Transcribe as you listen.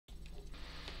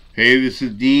Hey, this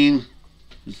is Dean.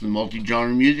 This is the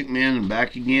Multi-Genre Music Man. I'm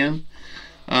back again.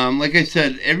 Like I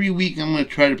said, every week I'm going to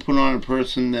try to put on a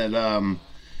person that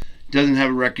doesn't have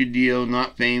a record deal,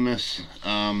 not famous.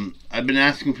 I've been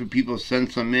asking for people to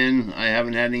send some in. I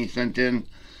haven't had any sent in.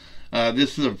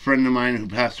 This is a friend of mine who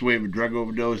passed away of a drug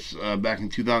overdose back in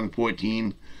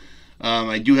 2014.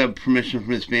 I do have permission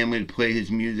from his family to play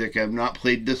his music. I've not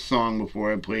played this song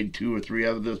before. I've played 2 or 3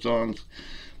 other songs.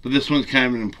 But this one's kind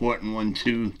of an important one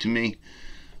too to me,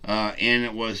 and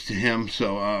it was to him.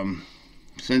 So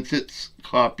since it's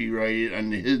copyrighted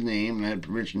under his name, and I had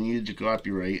permission to use the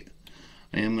copyright,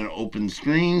 I am going to open the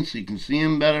screen so you can see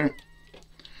him better.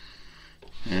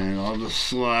 And I'll just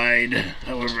slide,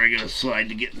 however I gotta slide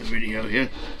to get in the video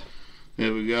here.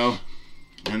 There we go.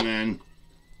 And then,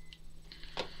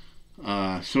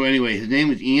 so anyway, his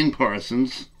name is Aint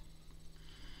Parsons.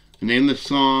 The name of the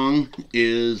song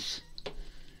is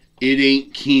It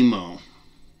Ain't Chemo.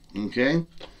 Okay? Let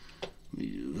me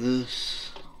do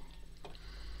this.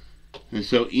 And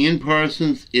so, Aint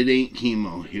Parsons, It Ain't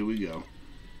Chemo. Here we go.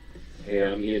 Hey,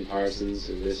 I'm Aint Parsons,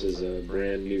 and this is a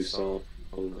brand new song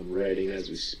I'm writing as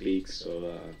we speak,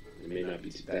 so it may not be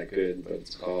that good, but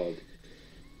it's called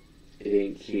It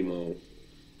Ain't Chemo.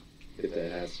 Get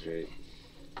that hat straight.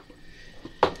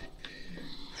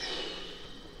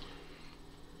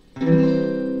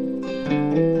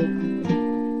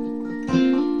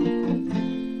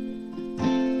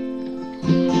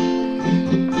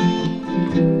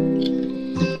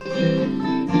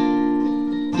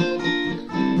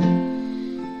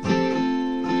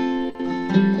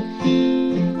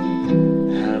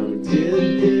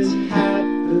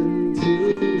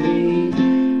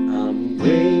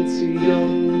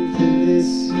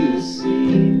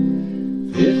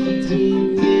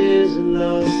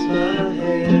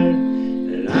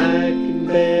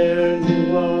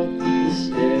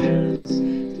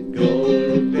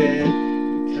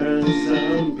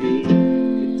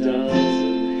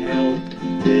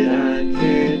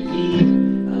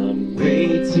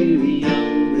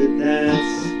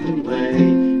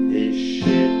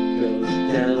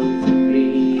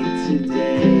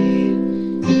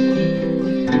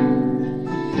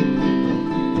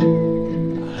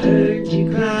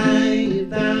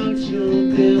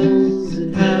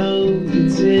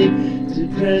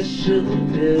 Depression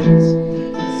pills,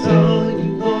 that's all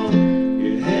you want.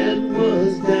 Your head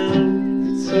was down.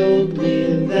 You told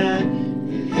me that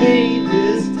you hate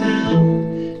this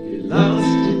town. You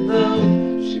lost your love,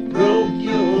 she broke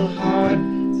your heart.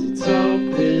 To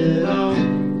top it off,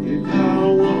 your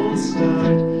car won't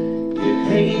start. You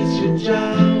hate your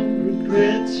job,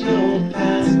 regret your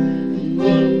past, and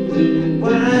wonder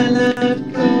why life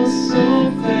goes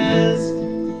so fast.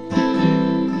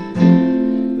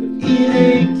 It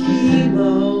ain't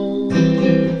chemo,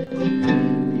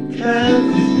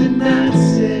 because you're not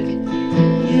sick,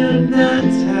 you're not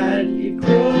tired, you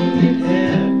grow your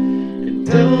hair, and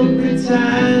don't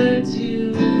retire to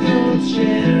your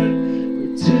chair or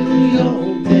to your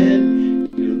bed.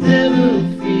 You'll never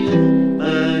feel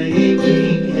my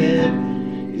aching head.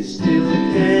 You still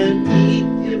can't eat,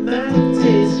 your mouth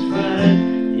tastes fine.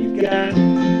 You've got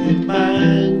your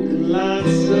mind and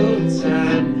lots of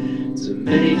time to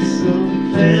make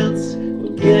some plans or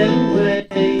get away.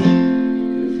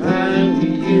 If I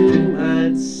were you,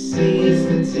 I'd seize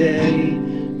the day,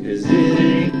 'cause it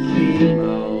ain't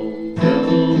chemo.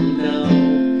 No, no,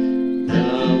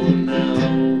 no, no,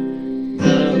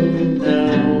 no, no.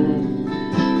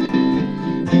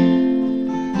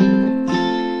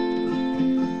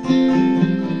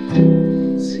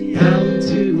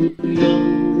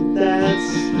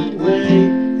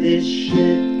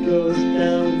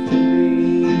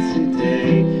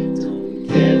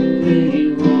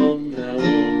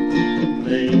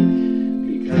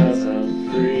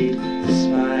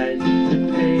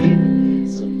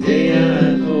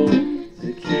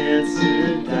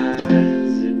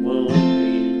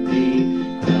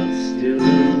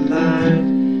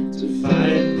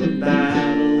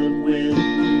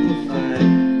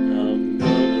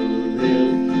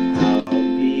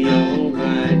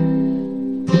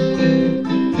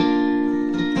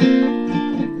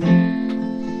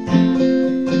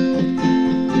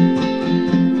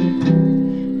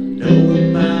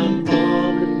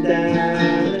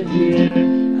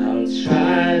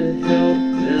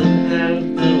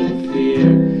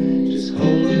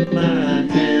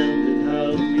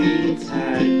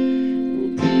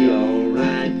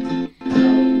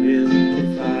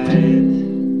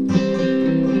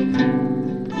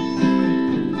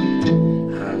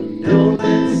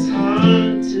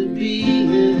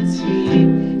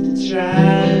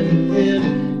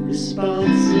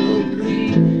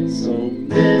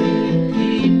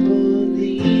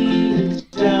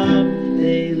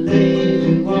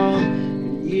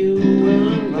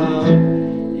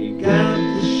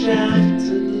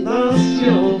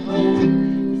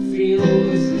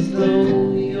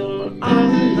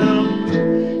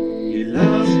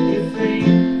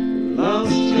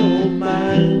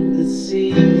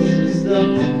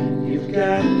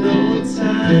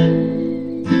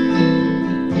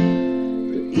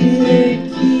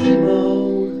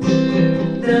 chemo.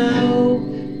 No,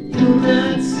 you're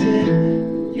not sick,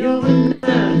 you're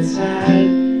not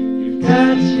tired. You've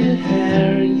got your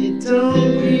hair, you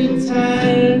don't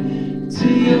retire to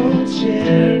your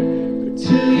chair or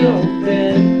to your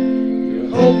bed. You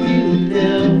hope you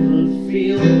never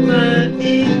feel my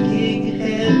aching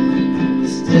head. You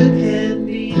still can't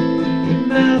eat, your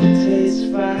mouth tastes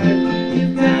fine.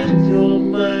 You've got your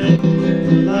mind,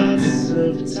 lots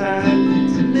of time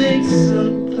to make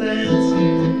some plans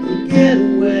and get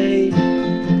away.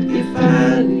 If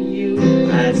I were you,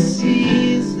 I'd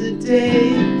seize the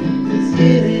day, 'cause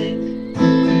it ain't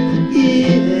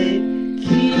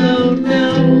chemo, no,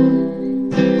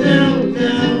 no, no.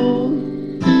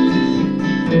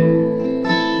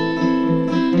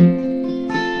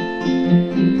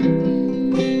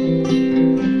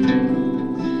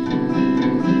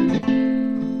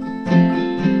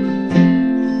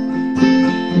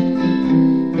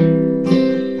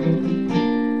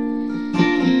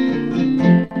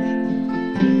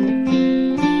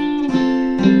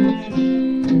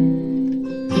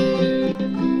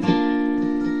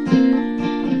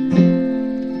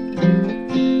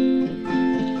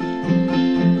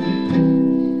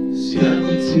 See, I'm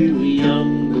too young,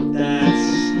 but that's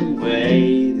the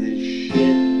way this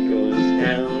shit goes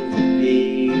down for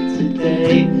me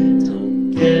today.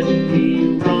 Don't get me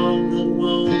wrong, I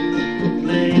won't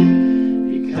complain,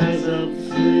 because I'm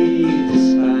free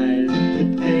despite the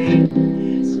pain.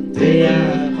 Someday I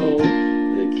hope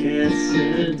the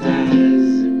cancer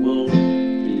dies. It won't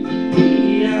be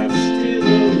me, I'm still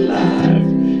alive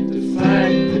to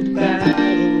fight the battle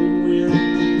and win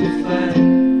the fight.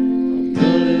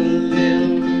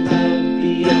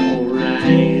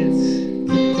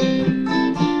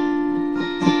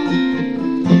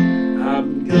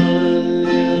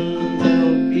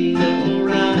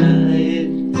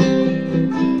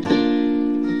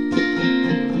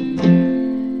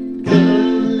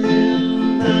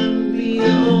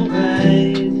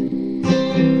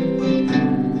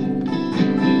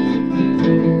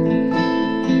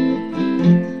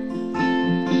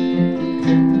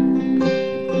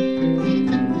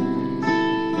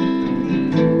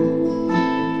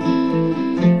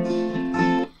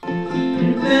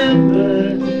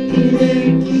 Remember, it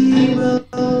ain't chemo,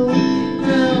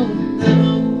 no, no.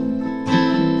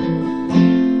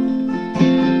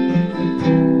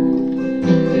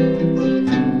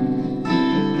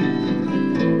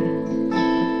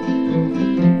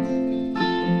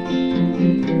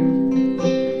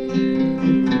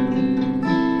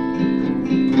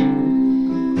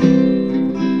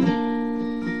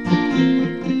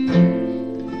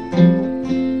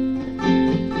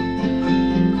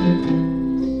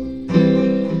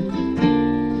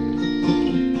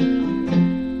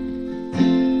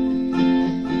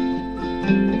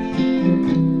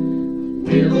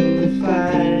 We'll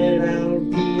fight, I'll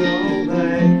be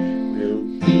alright. We'll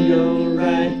be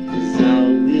alright, 'cause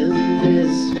I'll win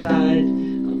this fight.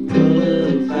 I'm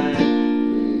gonna fight,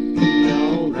 we'll be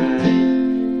alright.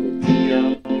 We'll be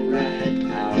alright,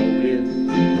 I'll win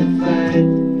the fight.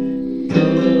 I'm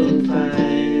gonna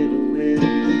fight, win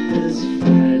this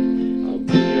fight. I'll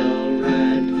be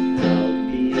alright, I'll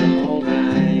be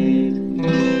alright.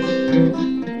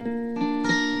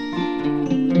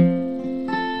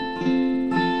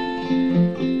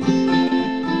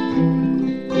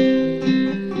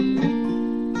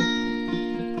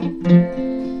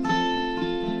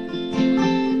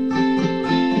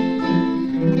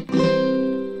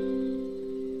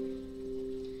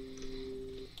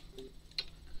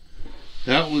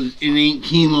 That was It Ain't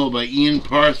Chemo by Ian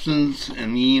Parsons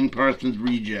and the Ian Parsons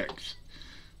Rejects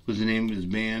was the name of his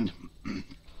band.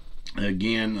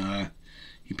 Again,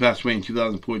 he passed away in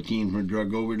 2014 from a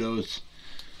drug overdose.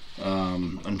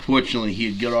 Unfortunately, he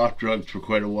had got off drugs for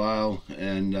quite a while,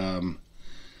 and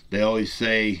they always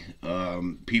say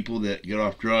people that get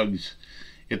off drugs,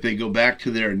 if they go back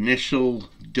to their initial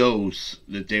dose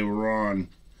that they were on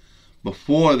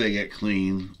before they get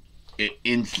clean, it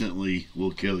instantly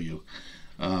will kill you.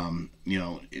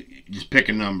 Just pick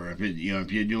a number. If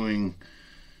you're doing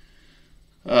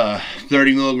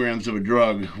 30 milligrams of a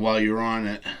drug while you're on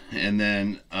it, and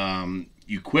then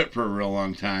you quit for a real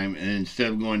long time, and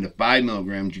instead of going to 5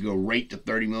 milligrams, you go right to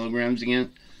 30 milligrams again,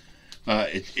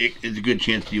 it's a good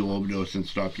chance that you'll overdose and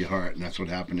stop your heart, and that's what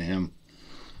happened to him.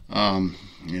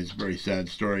 It's a very sad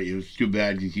story. It was too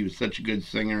bad because he was such a good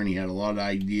singer, and he had a lot of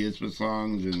ideas for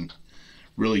songs, and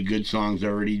really good songs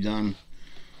already done.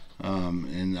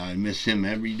 And I miss him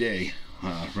every day.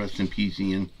 Rest in peace,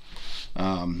 Ian.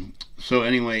 So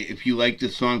anyway, if you like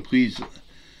this song, please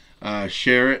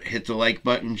share it. Hit the like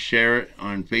button. Share it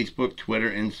on Facebook,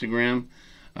 Twitter, Instagram.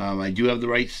 I do have the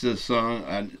rights to the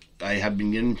song. I have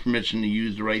been given permission to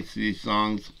use the rights to these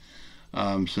songs,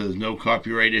 so there's no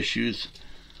copyright issues.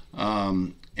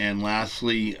 And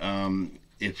lastly,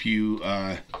 if you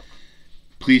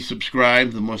please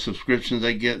subscribe. The more subscriptions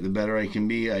I get, the better I can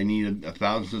be. I need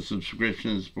 1,000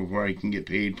 subscriptions before I can get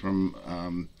paid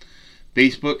from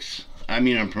Facebook's. I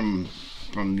mean, from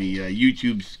the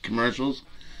YouTube's commercials.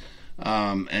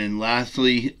 And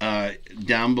lastly,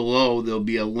 down below there'll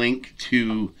be a link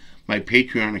to my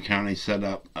Patreon account I set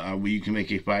up, where you can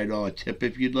make a $5 tip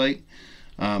if you'd like.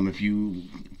 If you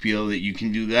feel that you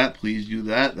can do that, please do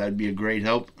that. That'd be a great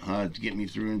help to get me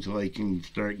through until I can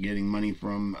start getting money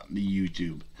from the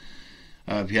YouTube.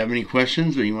 If you have any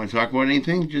questions or you want to talk about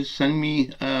anything, just send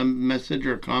me a message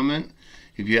or a comment.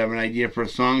 If you have an idea for a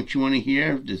song that you want to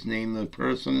hear, just name the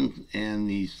person and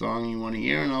the song you want to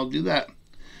hear, and I'll do that.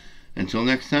 Until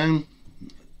next time,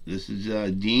 this is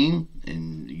Dean,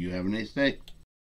 and you have a nice day.